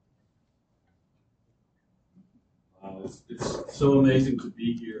It's so amazing to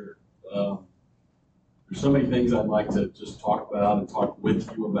be here. There's so many things I'd like to just talk about and talk with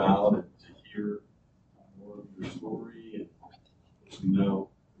you about, and to hear more of your story and to know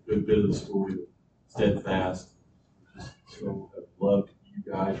a good bit of the story of Steadfast. Just so I've loved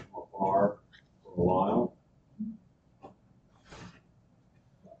you guys from afar for a while.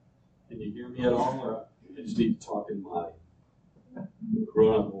 Can you hear me at all, or I just need to talk in my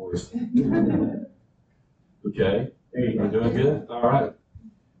grown-up voice? Okay, you're doing good. All right.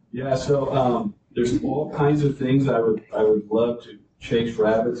 Yeah. So there's all kinds of things I would love to chase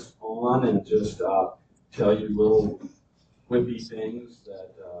rabbits on and just tell you little quippy things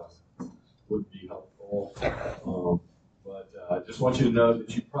that would be helpful. But I just want you to know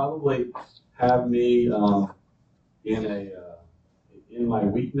that you probably have me in my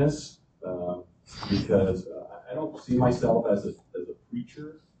weakness because I don't see myself as a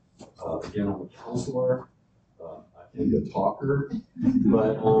preacher. Again, I'm a counselor. I can be a talker,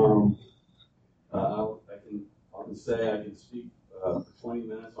 but I can say I can speak for 20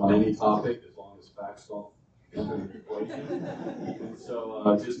 minutes on any topic as long as facts don't enter the equation. And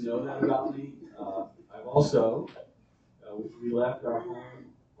so just know that about me. I've also, we left our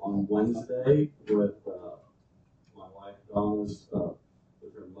home on Wednesday with my wife Donna's,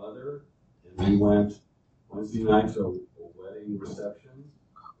 with her mother, and we went Wednesday night to a wedding reception,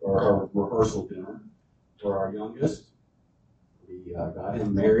 or a rehearsal dinner for our youngest. We got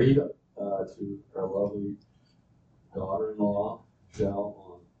him married to our lovely daughter-in-law, Michelle,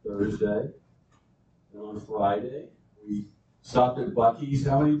 on Thursday. And on Friday, we stopped at Buc-ee's.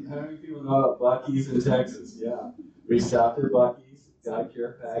 How many people know about Buc-ee's in Texas? Yeah. We stopped at Buc-ee's, got a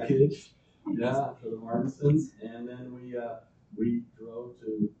care package, yeah, for the Martinsons. And then we drove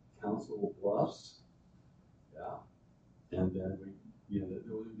to Council Bluffs, yeah. And then we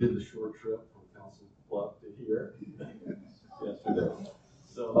did the short trip from Council Bluff to here yesterday.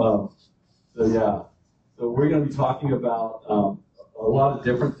 So yeah. So we're going to be talking about a lot of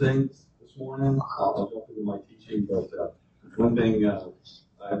different things this morning. I'll jump into my teaching, but one thing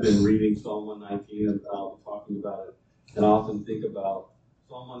I've been reading Psalm 119, and I'll be talking about it. And I often think about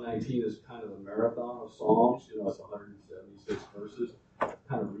Psalm 119 as kind of a marathon of Psalms. You know, it's 176 verses.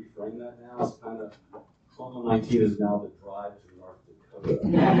 Kind of reframe that now. It's kind of Psalm 119 is now the drive to North Dakota.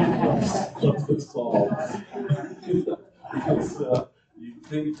 That's the Psalm. So you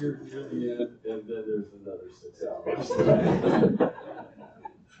think you're near the end, and then there's another 6 hours.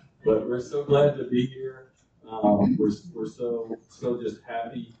 But we're so glad to be here. We're so just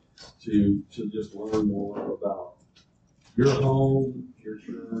happy to just learn more about your home, your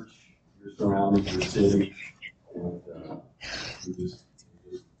church, your surroundings, your city, and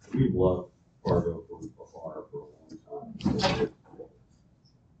we've loved Fargo from afar for a long time.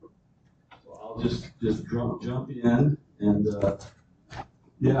 So I'll just jump in, and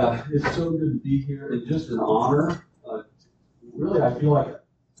yeah, it's so good to be here, and just an honor. Really, I feel like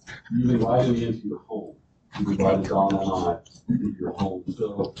you've invited me into your home. You've invited Donna and I into your home.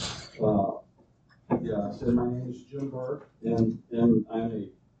 So, yeah, so my name is Jim Burke, and I'm a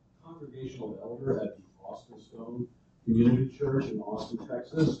congregational elder at the Austin Stone Community Church in Austin,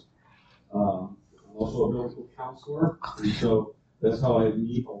 Texas. I'm also a biblical counselor, and so that's how I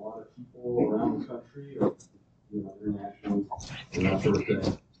meet a lot of people around the country, or, internationally, and that sort of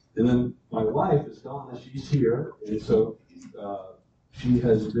thing. And then my wife is Donna. She's here, and so she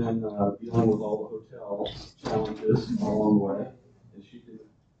has been dealing with all the hotel challenges along the way, and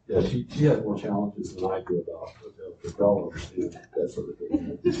she has more challenges than I do about hotel understanding, that sort of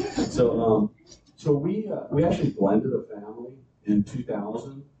thing. So we actually blended a family in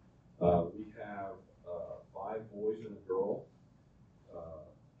 2000. We have 5 boys and a girl,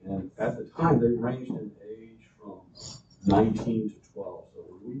 and at the time they ranged in age from 19 to 12. So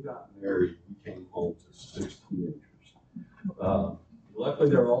when we got married, we came home to 6 teenagers. Luckily,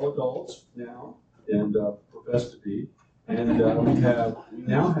 they're all adults now and profess to be, and we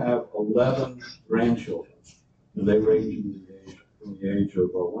now have 11 grandchildren, and they range from the age of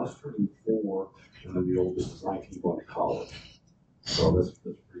one's turning 4, and then the oldest is 19, going to college. So that's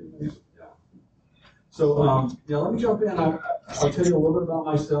pretty amazing. Yeah. So let me jump in. I'll tell you a little bit about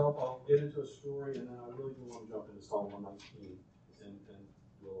myself. I'll get into a story, and then I really do want to jump into Psalm 119 and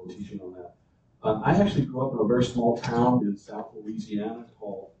do a little teaching on that. I actually grew up in a very small town in South Louisiana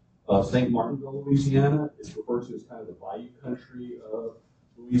called St. Martinville, Louisiana. It's referred to as kind of the bayou country of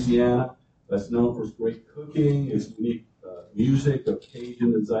Louisiana. That's known for its great cooking, its unique music of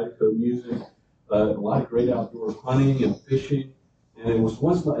Cajun and Zydeco music, a lot of great outdoor hunting and fishing. And it was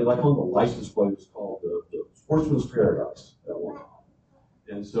once, like on the license plate, it was called the Sportsman's Paradise at one time.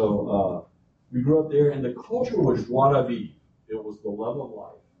 And so we grew up there, and the culture was joie de vivre. It was the love of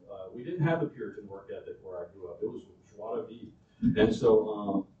life. We didn't have the Puritan work ethic where I grew up. It was joie de vivre. And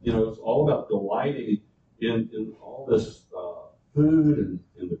so, it was all about delighting in all this food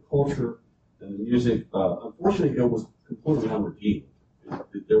and the culture and the music. Unfortunately, it was completely unredeemed.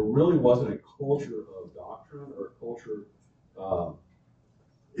 There really wasn't a culture of doctrine or a culture.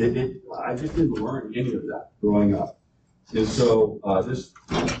 I just didn't learn any of that growing up. And so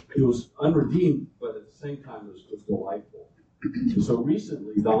it was unredeemed, but at the same time, it was delightful. And so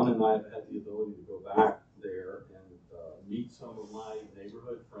recently, Don and I have had the ability to go back there and meet some of my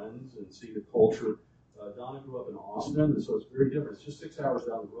neighborhood friends and see the culture. Donna grew up in Austin, and so it's very different. It's just 6 hours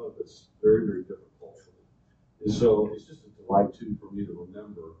down the road, but it's very, very different culturally. And so it's just a delight, too, for me to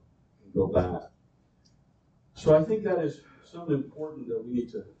remember and go back. So I think that is something important that we need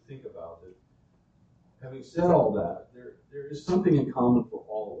to think about. That having said all that, there is something in common for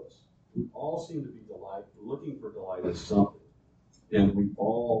all of us. We all seem to be looking for delight in something. And we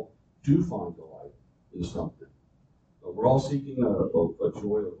all do find delight in something. We're all seeking a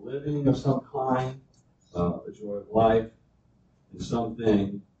joy of living of some kind, a joy of life in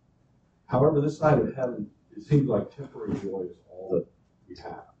something. However, this side of heaven, it seems like temporary joy is all that we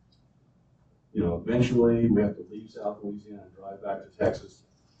have. Eventually we have to leave South Louisiana and drive back to Texas.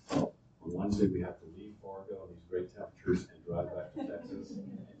 On Wednesday we have to leave Fargo, these great temperatures, and drive back to Texas.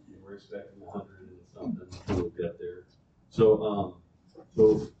 We're expecting 100 and something when we get there. So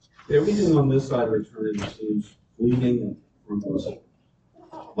everything on this side of eternity seems fleeting and fruitless.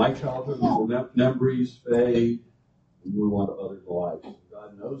 My childhood memories fade and move on to other delights.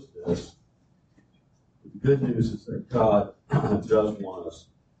 God knows this. But the good news is that God does want us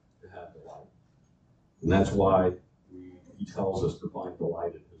to have delight. And that's why He tells us to find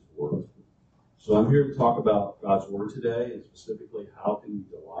delight in His Word. So I'm here to talk about God's Word today, and specifically how can we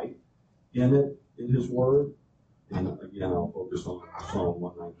delight in it, in His Word. And again, I'll focus on Psalm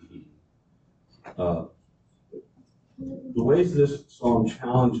 119. The ways this psalm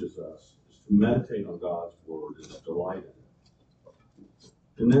challenges us is to meditate on God's Word and to delight in it.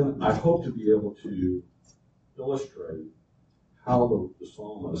 And then I hope to be able to illustrate how the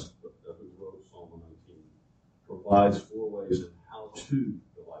psalmist who wrote Psalm 119 provides 4 ways in how to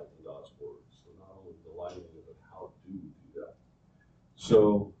delight in God's Word. So not only delighting in it, but how do we do that?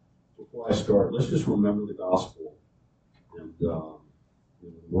 So before I start, let's just remember the gospel. And the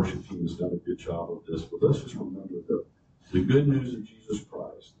worship team has done a good job of this, but let's just remember the good news of Jesus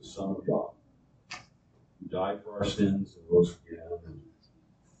Christ, the Son of God, who died for our sins and rose again, and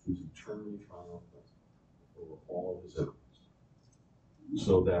who's eternally triumphant over all of His enemies,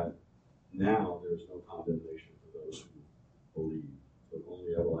 so that now there is no condemnation for those who believe, but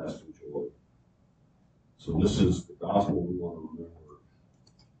only everlasting joy. So this is the gospel we want to remember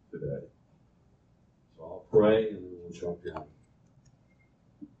today. So I'll pray and then we'll jump in.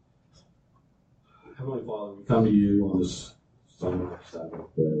 Heavenly Father, we come to you on this summer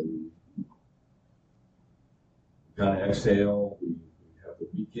Sabbath day. We kind of exhale. We have the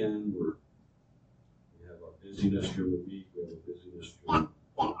weekend. We have our busyness during the week. We have our busyness during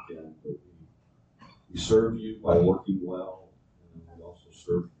the weekend. But we serve you by working well, and we also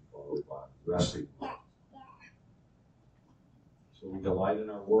serve you, Father, by resting well. So we delight in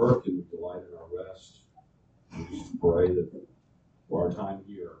our work and we delight in our rest. We just pray that for our time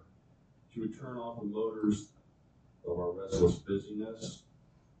here, you would turn off the motors of our restless busyness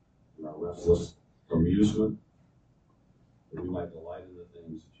and our restless amusement, that we might delight in the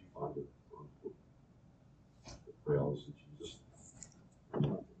things that you find important. We pray all this in Jesus'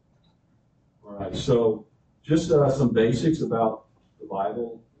 name. All right, so just some basics about the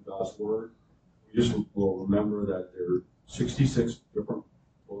Bible, God's Word. We just will remember that there are 66 different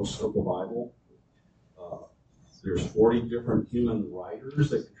books of the Bible. There's 40 different human writers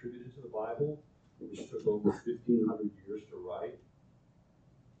that contributed to the Bible, which took over 1,500 years to write.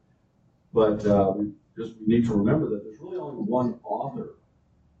 But we need to remember that there's really only one author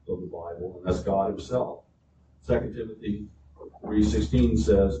of the Bible, and that's God Himself. 2 Timothy 3:16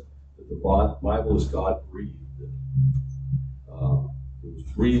 says that the Bible is God-breathed. It was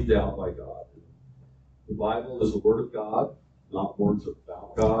breathed out by God. The Bible is the Word of God, not words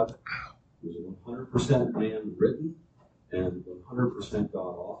about God. It was 100% man written and 100%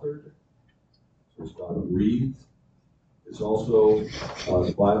 God authored. So it's God breathed. It's also,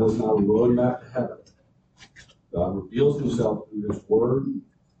 the Bible is not a roadmap to heaven. God reveals Himself through His Word.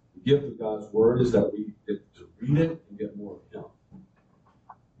 The gift of God's Word is that we get to read it and get more of Him.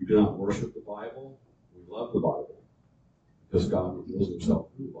 We do not worship the Bible. We love the Bible because God reveals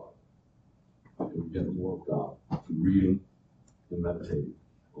Himself through the Bible. And we get more of God through reading and meditating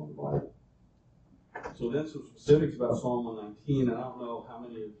on the Bible. So then some specifics about Psalm 119, and I don't know how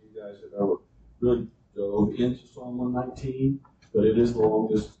many of you guys have ever really dove into Psalm 119, but it is the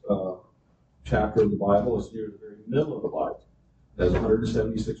longest chapter of the Bible. It's near the very middle of the Bible. It has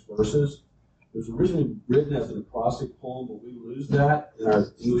 176 verses. It was originally written as an acrostic poem, but we lose that in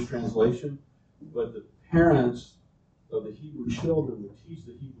our English translation. But the parents of the Hebrew children would teach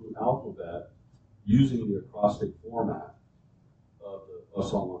the Hebrew alphabet using the acrostic format of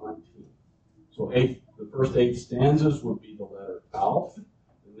Psalm 119. So the first 8 stanzas would be the letter Aleph.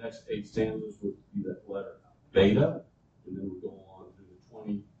 The next 8 stanzas would be that letter Beta. And then we go on through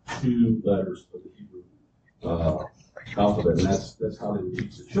the 22 letters of the Hebrew alphabet. And that's how they would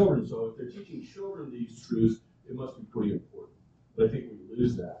teach the children. So if they're teaching children these truths, it must be pretty important. But I think we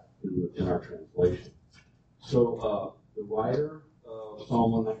lose that in our translation. So the writer of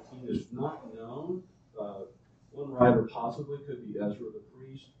Psalm 119 is not known. One writer possibly could be Ezra the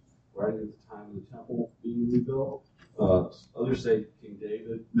priest, writing at the time of the temple being rebuilt. Others say King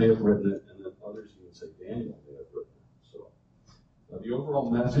David may have written it, and then others even say Daniel may have written it. So the overall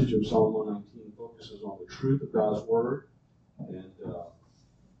message of Psalm 119 focuses on the truth of God's word, and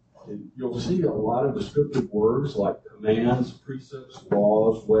you'll see a lot of descriptive words like commands, precepts,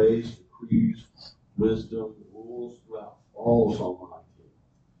 laws, ways, decrees, wisdom, rules throughout all of Psalm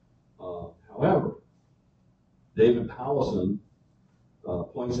 119. However, David Powlison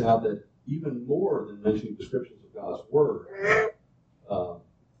points out that even more than mentioning descriptions of God's word,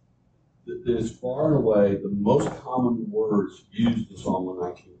 that is far and away the most common words used in Psalm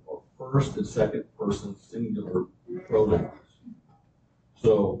 119 are first and second person singular pronouns.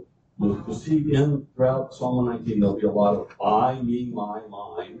 So you'll see throughout Psalm 119 there'll be a lot of I, me, my,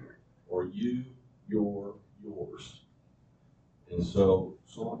 mine, or you, your, yours. And so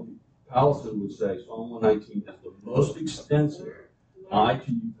Powlison would say Psalm 119 is the most extensive I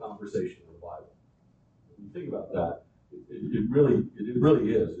to you conversation in the Bible. When you think about that, it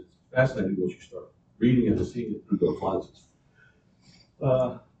really is. It's fascinating once you start reading it and seeing it through those lenses.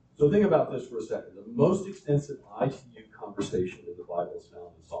 So think about this for a second. The most extensive I to you conversation in the Bible is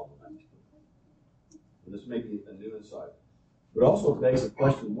found in Psalm 119. And this may be a new insight. But also begs the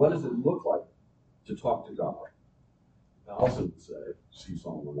question, what does it look like to talk to God? Allison would say, see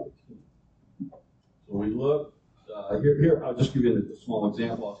Psalm 119. So we look, here I'll just give you a small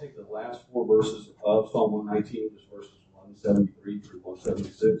example. I'll take the last 4 verses of Psalm 119, just verses 173 through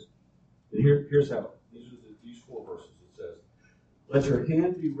 176. And here's how, these 4 verses. It says, let your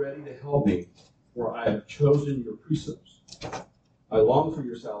hand be ready to help me, for I have chosen your precepts. I long for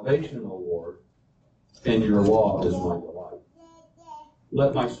your salvation, O Lord, and your law is my delight.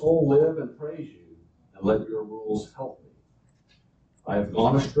 Let my soul live and praise you, and let your rules help me. I have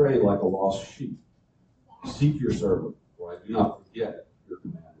gone astray like a lost sheep. Seek your servant, for I do not forget your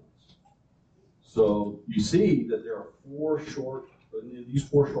commandments. So you see that there are 4 short, in these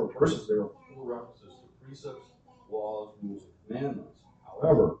 4 short verses, there are 4 references to precepts, laws, rules, and commandments.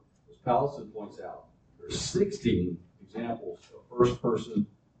 However, as Powlison points out, there are 16 examples of first person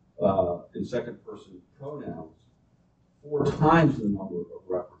and second person pronouns, 4 times the number of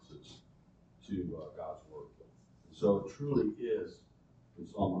references to God's word. And so it truly is, in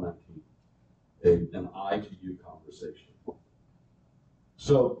Psalm 119, an I to you conversation.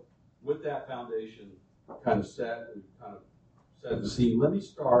 So with that foundation kind of set, we've kind of set the scene. Let me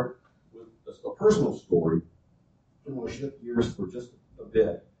start with a personal story, and we'll shift gears for just a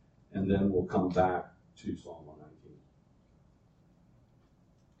bit, and then we'll come back to Psalm 119.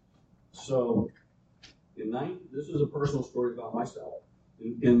 So this is a personal story about myself.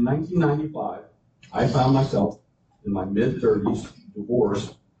 In 1995, I found myself in my mid-30s,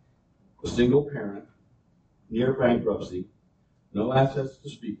 divorced, a single parent, near bankruptcy, no assets to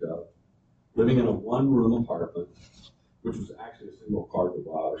speak of, living in a 1-room apartment, which was actually a single-car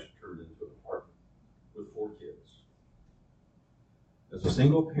garage turned into an apartment, with 4 kids. As a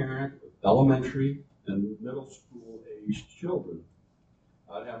single parent with elementary and middle school-aged children,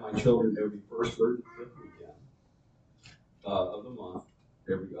 I'd have my children every first, third, and fifth weekend of the month,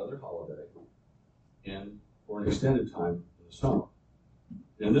 every other holiday, and for an extended time in the summer.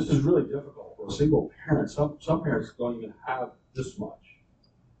 And this is really difficult for a single parent. Some parents don't even have this much.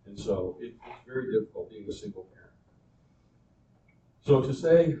 And so it's very difficult being a single parent. So to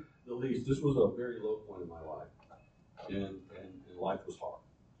say the least, this was a very low point in my life. And life was hard.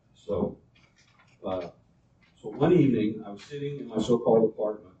 So one evening, I was sitting in my so-called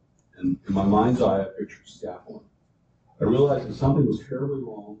apartment, and in my mind's eye, I pictured scaffolding. I realized that something was terribly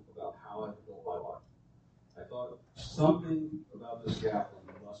wrong about how I built my life. I thought something about this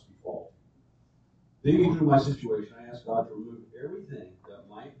scaffolding must be faulty. Thinking through my situation, I asked God to remove everything that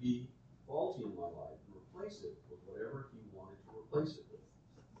might be faulty in my life,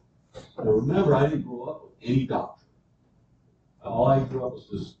 remember, I didn't grow up with any doctrine. All I grew up was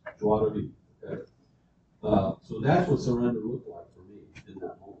just joie de vivre. Okay? So that's what surrender looked like for me in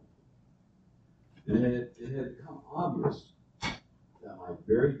that moment. And it had become obvious that my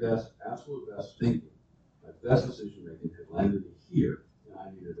very best, absolute best thinking, my best decision making had landed me here, and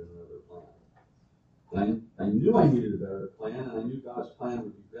I needed another plan. And I knew I needed a better plan, and I knew God's plan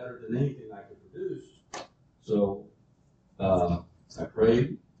would be better than anything I could produce. So I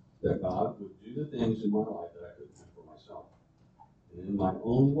prayed that God would do the things in my life that I couldn't do for myself. And in my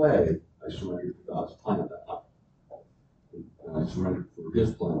own way, I surrendered to God's plan that night. And I surrendered for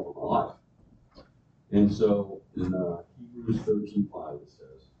His plan for my life. And so in Hebrews 13:5 it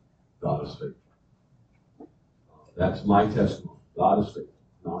says, God is faithful. That's my testimony. God is faithful.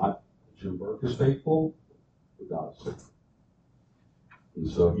 Not Jim Burke is faithful, but God is faithful. And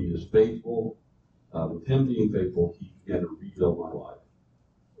so He is faithful. With Him being faithful, He began to rebuild my life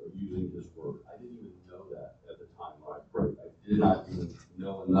using His Word. I didn't even know that at the time when I prayed. I did not even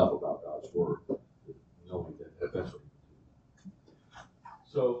know enough about God's Word, knowing that that's what He would do.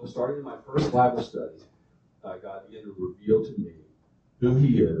 So, starting my first Bible study, God began to reveal to me who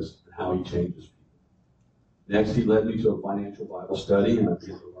He is and how He changes people. Next, He led me to a financial Bible study, and I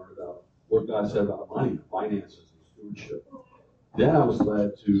began to learn about what God said about money and finances and stewardship. Then I was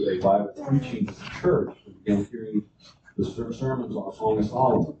led to a Bible preaching church and began hearing the sermons on Song of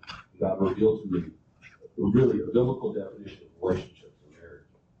Solomon. God revealed to me really a biblical definition of relationships and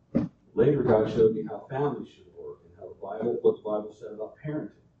marriage. Later, God showed me how families should work and how what the Bible said about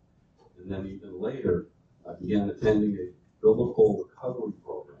parenting. And then even later, I began attending a biblical recovery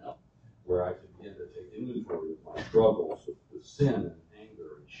program where I could begin to take inventory of my struggles with sin and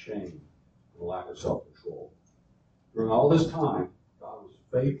anger and shame and lack of self-control. During all this time, God was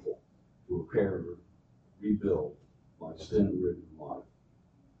faithful to repair and rebuild my sin-ridden life.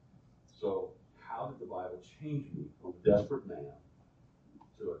 So, how did the Bible change me from a desperate man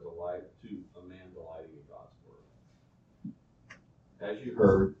to a man delighting in God's Word? As you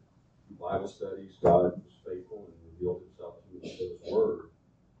heard, in Bible studies, God was faithful and revealed Himself to me through His Word.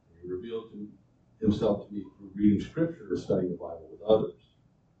 And He revealed Himself to me through reading Scripture and studying the Bible with others.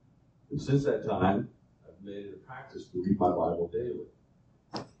 And since that time, I've made it a practice to read my Bible daily.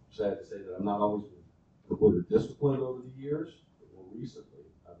 I'm sad to say that I'm not always completely disciplined over the years, but more recently,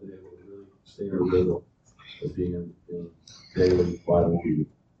 I've been able to really stay in a rhythm of being in daily Bible reading.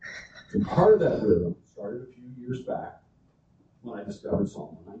 And part of that rhythm started a few years back when I discovered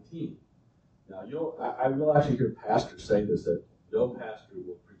Psalm 119. Now, I will actually hear pastors say this, that no pastor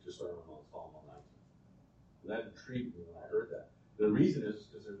will preach a sermon on Psalm 119. And that intrigued me when I heard that. The reason is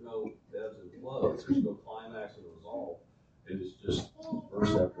because there's no ebbs and flows, there's no climax and resolve. It is just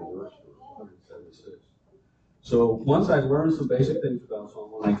verse after verse for 176. So once I learned some basic things about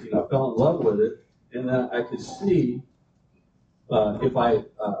Psalm 119, I fell in love with it, and then I could see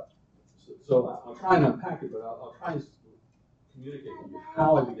so I'll try and unpack it, but I'll try and communicate with you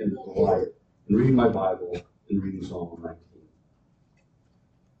how I began to delight in reading my Bible and reading Psalm 119.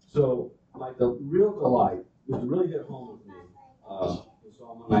 So the real delight was to really hit home with me in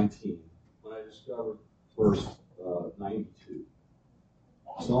Psalm 119 when I discovered verse 92.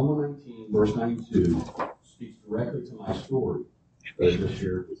 Psalm 119, verse 92, speaks directly to my story that I just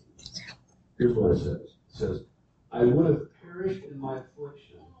shared with you. Here's what it says. It says, I would have perished in my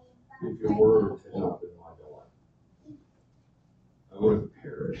affliction if your word had not been my delight. I would have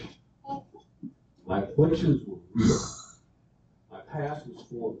perished. My afflictions were real. My past was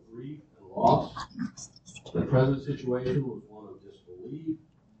full of grief and loss. My present situation was one of disbelief,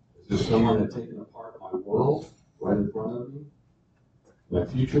 as if someone had taken apart my world right in front of me. My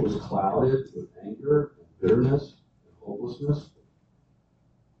future was clouded with anger and bitterness and hopelessness.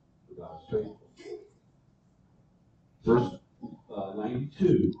 But God is faithful. Verse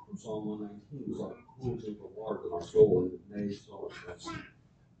 92 from Psalm 119 was like a cool drink of water to my soul, and it made so much sense.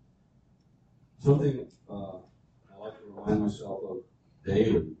 Something I like to remind myself of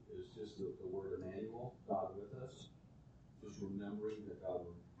daily is just the word Emmanuel, God with us. Just remembering that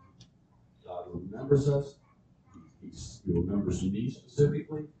God remembers us. He remembers me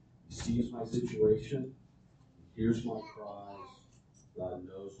specifically. He sees my situation. He hears my cries. God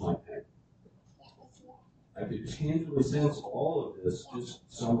knows my pain. I could tangibly sense all of this just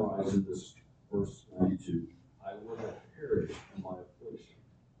summarized in this verse 92. I would have perished in my affliction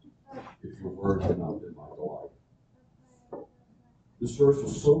if your word had not been my delight. This verse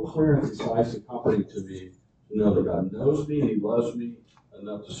was so clear and concise and comforting to me to know that God knows me and He loves me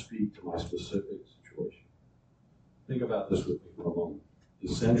enough to speak to my specific situation. Think about this with me for a moment. In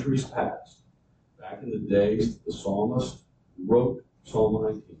centuries past, back in the days that the psalmist wrote Psalm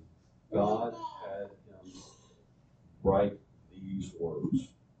 119, God had him write these words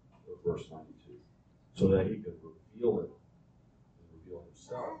of verse 92 so that he could reveal it and reveal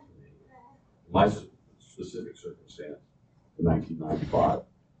himself to me in my specific circumstance in 1995.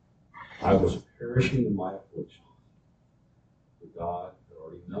 I was perishing in my affliction, but God had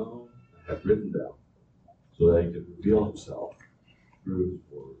already known and had written down so that he could reveal himself through his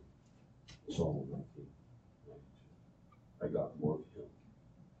word. Psalm 19. I got more of him.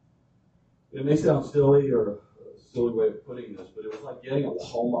 It may sound silly or a silly way of putting this, but it was like getting a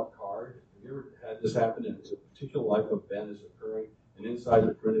Hallmark card. Have you ever had this happen and a particular life event is occurring, and inside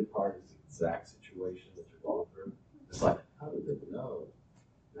the printed card is the exact situation that you're going through? It's like, how did they know?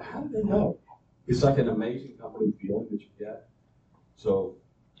 How did they know? It's like an amazing comforting feeling that you get. So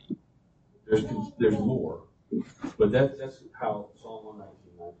there's more, but that's how Psalm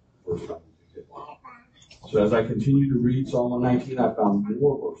 119, verse 92 gets. So as I continued to read Psalm 119, I found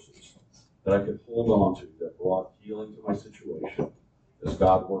more verses that I could hold on to that brought healing to my situation as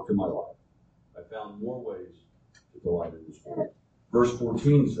God worked in my life. I found more ways to delight in His word. Verse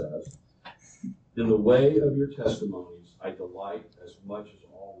 14 says, "In the way of your testimonies I delight as much as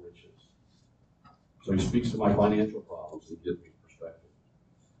all riches." So he speaks to my financial problems and gives me perspective.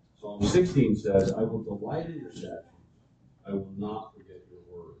 Psalm 16 says, "I will delight in your statutes. I will not forget your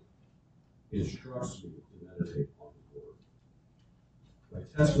word." He instructs me to meditate on His word. My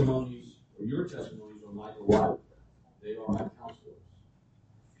testimonies, or your testimonies, are my delight. They are my counselors.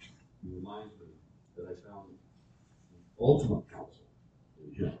 He reminds me that I found the ultimate counsel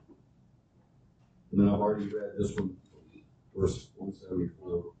in Him. And then I've already read this one, verse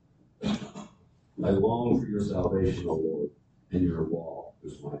 174. "I long for your salvation, O Lord, and your law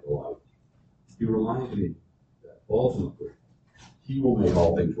is my delight." He reminds me that ultimately He will make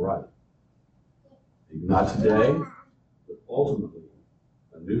all things right. Maybe not today, but ultimately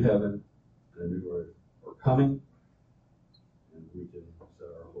a new heaven and a new earth are coming, and we can set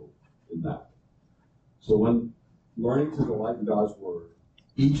our hope in that. So when learning to delight in God's word,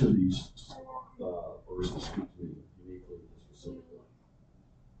 each of these verses speak to me uniquely and specifically.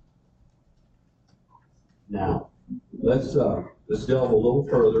 Now, let's delve a little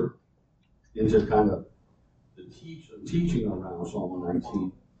further into kind of the teaching around Psalm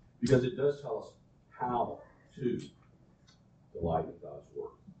 119, because it does tell us how to delight in God's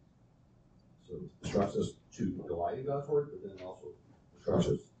word. So it instructs us to delight in God's word, but then it also instructs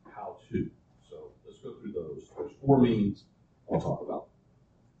us how to. So let's go through those. There's 4 means I'll talk about.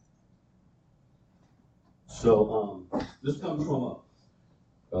 So this comes from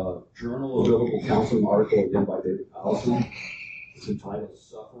a Journal of Biblical Counseling article, again by David Powlison. It's entitled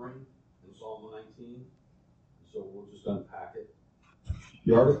 "Suffering in Psalm 119." So we'll just unpack it.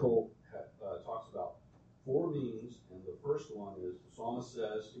 The article talks about 4 means, and the first one is the psalmist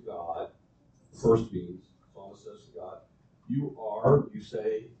says to God, the first means, the psalmist says to God, "You are, you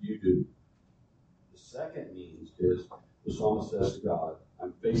say, you do." The second means is the psalmist says to God,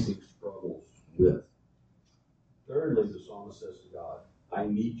 "I'm facing struggles with." Thirdly, the psalmist says to God, "I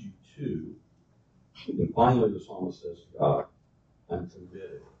need you to." And then finally, the psalmist says to God, "I'm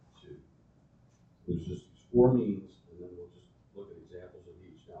committed to." There's just these 4 means, and then we'll just look at examples of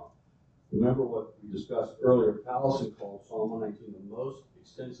each. Now, remember what we discussed earlier. Powlison called Psalm 119 the most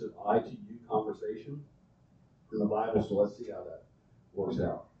extensive I to you conversation in the Bible, so let's see how that works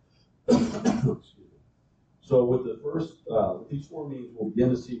out. Excuse me. So with the first, with these 4 means, we'll begin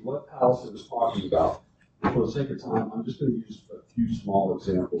to see what Powlison is talking about. And for the sake of time, I'm just going to use a few small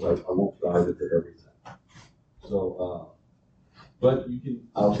examples. I won't dive into everything. So, but you can,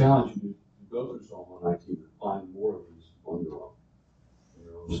 I'll challenge you to go through Psalm 119 and find more of these on your own, in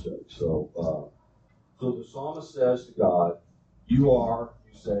your own study. So the psalmist says to God, "You are,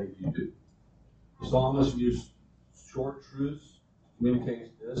 you say, you do." The psalmist used short truths to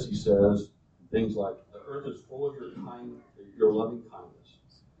communicate this. He says things like, "The earth is full of your loving kindness.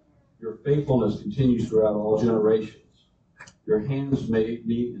 Your faithfulness continues throughout all generations. Your hands made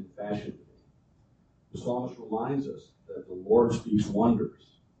me and fashioned me." The psalmist reminds us that the Lord speaks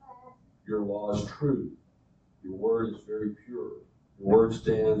wonders. Your law is true. Your word is very pure. Your word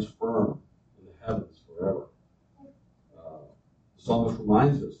stands firm in the heavens forever. The psalmist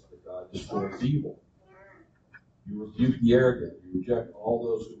reminds us that God destroys evil. You rebuke the arrogant. You reject all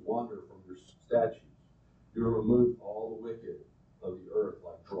those who wander from your statutes. You remove all the wicked of the earth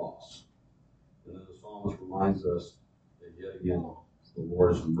like dross. And then the psalmist reminds us that yet again, the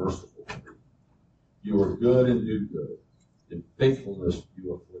Lord is merciful to me. You are good and do good. In faithfulness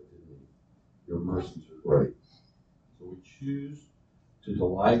you afflicted me. Your mercies are great. So we choose to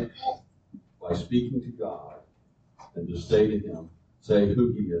delight by speaking to God and to say to Him, say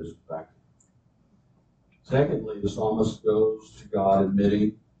who he is back to him. Secondly, the psalmist goes to God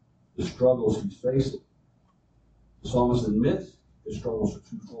admitting the struggles he's facing. The psalmist admits his struggles are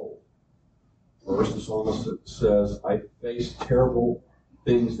twofold. First, the psalmist says, I face terrible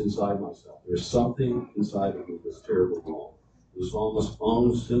things inside myself. There's something inside of me that's terribly wrong. The psalmist's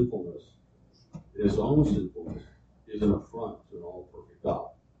own sinfulness, his own sinfulness, is an affront to an all-perfect God.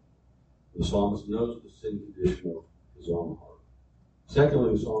 The psalmist knows the sin condition of his own heart.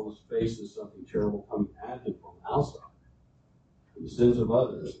 Secondly, the psalmist faces something terrible coming at him from outside. The sins of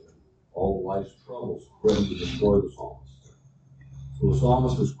others and all of life's troubles threaten to destroy the psalmist. So the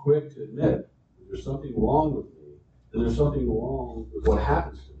psalmist is quick to admit that there's something wrong with me, and there's something wrong with what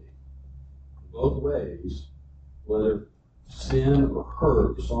happens to me. In both ways, whether sin or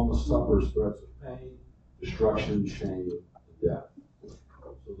hurt, the psalmist suffers threats of pain, destruction, shame, and death.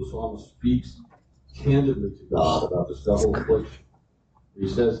 So the psalmist speaks candidly to God about this double affliction. He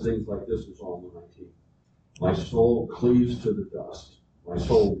says things like this in Psalm 119. My soul cleaves to the dust. My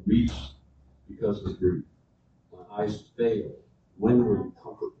soul weeps because of grief. My eyes fail. When will you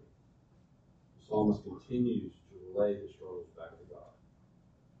comfort me? The psalmist continues to relay his struggles back to God.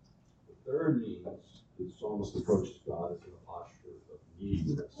 The third means that the psalmist approaches God is in a posture of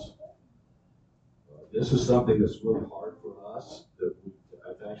neediness. This is something that's really hard for us, that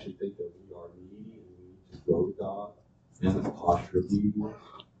I actually think that we are needy and we need to go to God in a posture of neediness.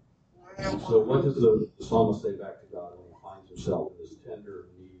 And so what does the psalmist say back to God when he finds himself in this tender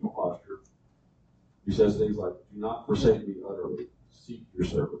and needy posture? He says things like, do not forsake me utterly, seek your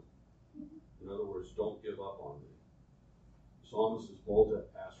servant. In other words, don't give up on me. The psalmist is bold to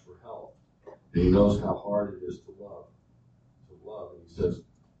ask for help, and he knows how hard it is to love. And he says,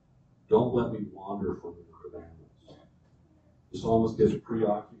 don't let me wander from your commandments. The psalmist gets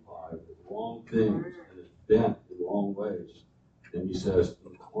preoccupied with wrong things and is bent in wrong ways. And he says,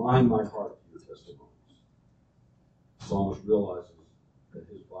 incline my heart to your testimonies. The psalmist realizes that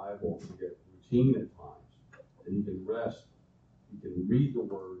his Bible can get routine at times, and he can rest. He can read the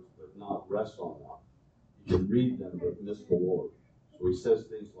words but not rest on them. He can read them but miss the Lord. So he says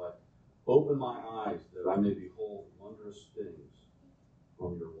things like, open my eyes that I may behold wondrous things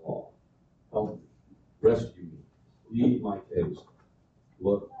from your law. Help me, rescue me, plead my case,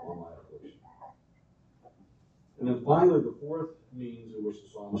 look on my affliction. And then finally, the fourth means in which the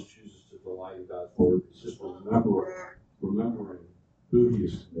psalmist chooses to delight in God's word is just remembering who he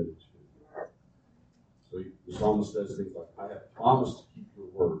is committed to. So the psalmist says things like, I have promised to keep your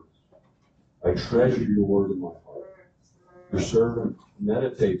words. I treasure your word in my heart. Your servant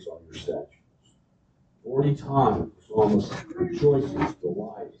meditates on your statutes. 40 times the psalmist rejoices,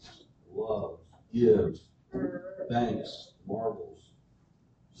 delights, loves, gives, thanks, marvels,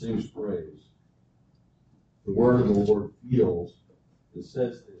 sings praise. The word of the Lord feels and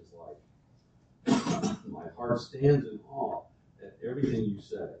says things like, my heart stands in awe at everything you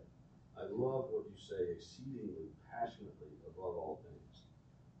say. I love what you say exceedingly, passionately, above all things.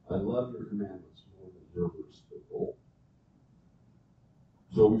 I love your commandments more than rivers of gold.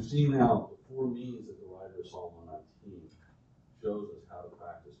 So we've seen now the four means that the writer of Psalm 119 shows us how to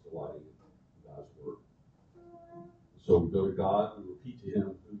practice delighting in God's word. So we go to God, we repeat to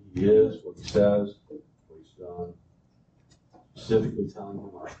him who he is, what he says, what he's done, specifically telling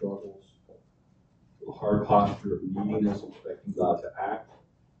him our struggles, the hard posture of neediness, expecting God to act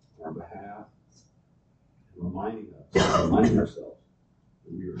on our behalf, and reminding ourselves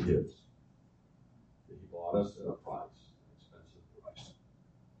that we are his, that he bought us at a price, an expensive price,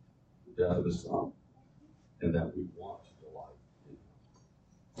 the death of his son, and that we want to delight in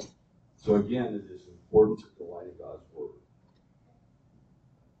him. So again, it is important to delight in God's word.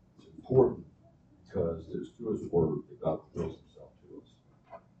 It's important because it is through his word that God reveals himself to us.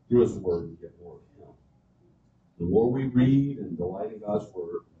 Through his word, we get more of him. The more we read and delight in God's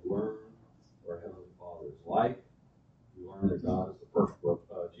word, we learn what our Heavenly Father is like. We learn that God is the perfect,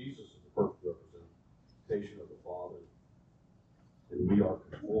 Jesus is the perfect representation of the Father, and we are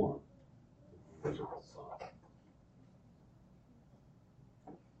conformed to the image of the Son.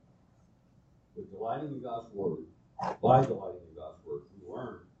 With delighting in God's word, by delighting in God's word, we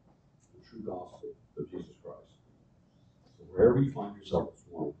learn the true gospel of Jesus Christ. So wherever you find yourself this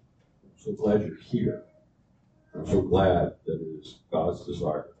morning, I'm so glad you're here. I'm so glad that it is God's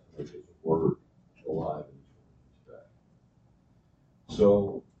desire to make his word alive in today.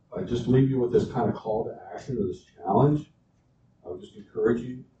 So I just leave you with this kind of call to action or this challenge. I would just encourage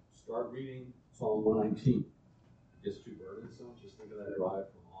you to start reading Psalm 119. It gets too burdensome. Just think of that drive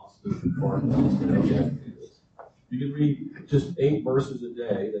from Austin to Parkland. You can read just 8 verses a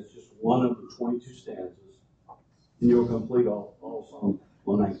day. That's just one of the 22 stanzas. And you'll complete all all of Psalm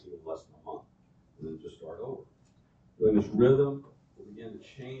 119 in less than a month, and then just start over. Doing this rhythm will begin to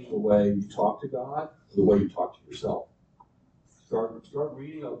change the way you talk to God, the way you talk to yourself. Start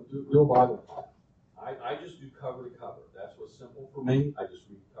reading, do a Bible plan. I just do cover to cover. That's what's simple for me. I just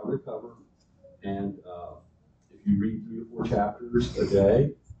read cover to cover. And if you read 3 or 4 chapters a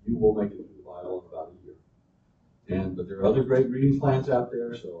day, you will make it through the Bible in about a year. But there are other great reading plans out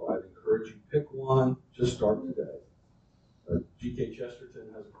there, so I'd encourage you to pick one. Just start today. G.K.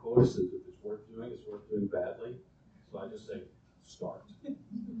 Chesterton has a quote that says, if it's worth doing badly. So I just say, start.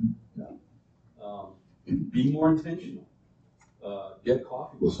 Yeah. Be more intentional. Get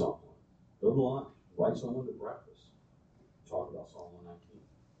coffee with someone. Go to lunch. Invite someone to breakfast. Talk about Psalm 119.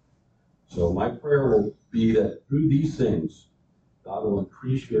 So my prayer will be that through these things, God will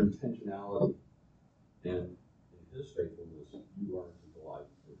increase your intentionality, and in His faithfulness, you learn to delight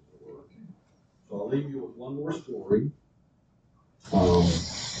in His word. So I'll leave you with one more story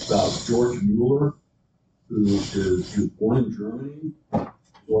about George Mueller, who was born in Germany.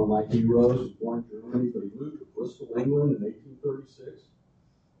 He's one of my heroes. He was born in Germany, but he moved to Bristol, England in 1836.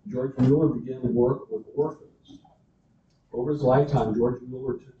 George Mueller began to work with orphans. Over his lifetime, George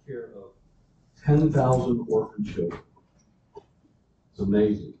Mueller took care of 10,000 orphan children. It's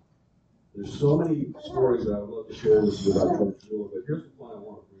amazing. There's so many stories that I would love to share with you about George Mueller, but here's the point I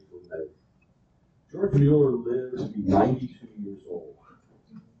want to briefly make. George Mueller lived to be 92 years old.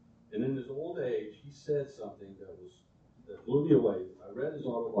 And in his old age, he said something that blew me away. I read his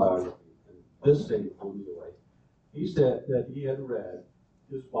autobiography, and this thing blew me away. He said that he had read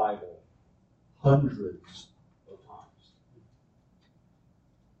his Bible hundreds of times.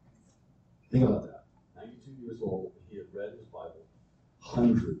 Think about that. 92 years old, and he had read his Bible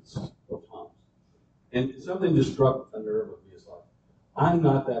hundreds of times. And something just struck a nerve with me. It's like, I'm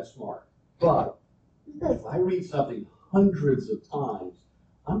not that smart. But if I read something hundreds of times,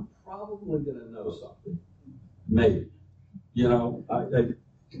 I'm probably going to know something. Maybe. You know,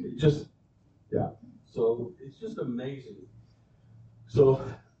 So it's just amazing. So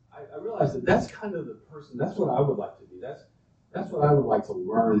I realized that that's kind of the person, that's what I would like to be. That's what I would like to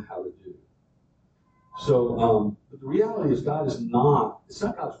learn how to do. So, but the reality is it's not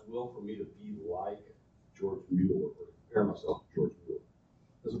God's will for me to be like George Mueller or to compare myself to George Mueller.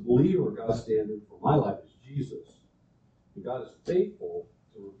 As a believer, God's standard for my life is Jesus. And God is faithful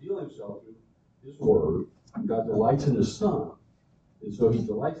to reveal Himself through His Word. And God delights in His Son. And so He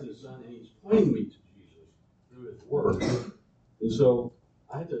delights in His Son, and He's pointing me to Jesus through His Word. And so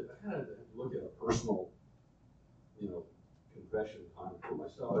I kind of had to look at a personal, confession time for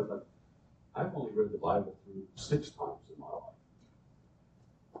myself. I was like, I've only read the Bible through 6 times in my life.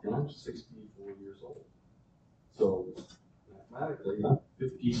 And I'm 64 years old. So mathematically, I'm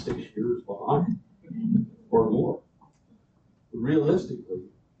 56 years behind or more. But realistically,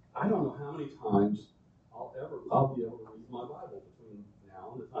 I don't know how many times I'll be able to read my Bible between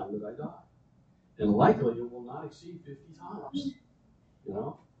now and the time that I die. And likely it will not exceed 50 times.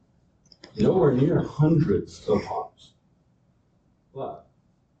 Nowhere near hundreds of times. But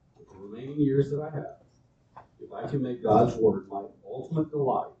with the remaining years that I have, if I can make God's Word my ultimate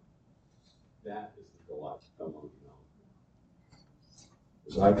delight, that is the delight I want to be known.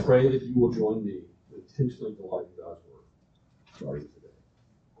 So I pray that you will join me in intentionally delighting God's Word starting today.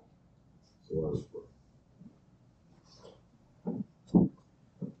 So let us pray.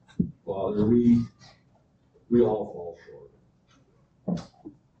 Father, we all fall short.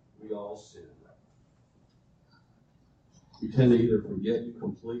 We all sin. We tend to either forget you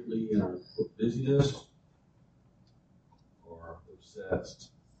completely in our busyness or are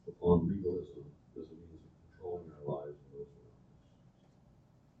obsessed upon legalism as a means of controlling our lives and those around us.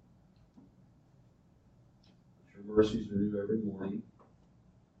 But your mercies are new every morning.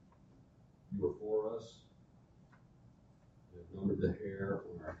 You are for us. You have numbered the hair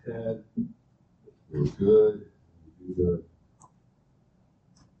on our head. You're good. You do good.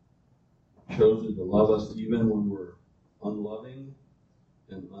 You've chosen to love us even when we're unloving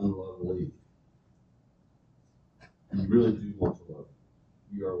and unlovely. You really do want to love.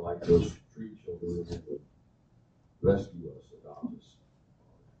 You are like those street children that would rescue us, adopt us.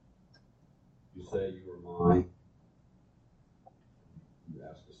 You say you are mine. You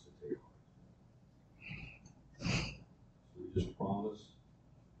ask us to take heart. So we just promise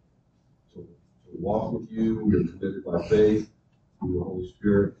to walk with you. We are committed by faith through the Holy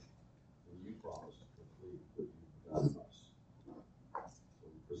Spirit. And you promise to complete what you've done in us. So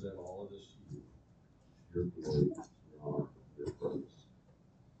we present all of this to you, your glory.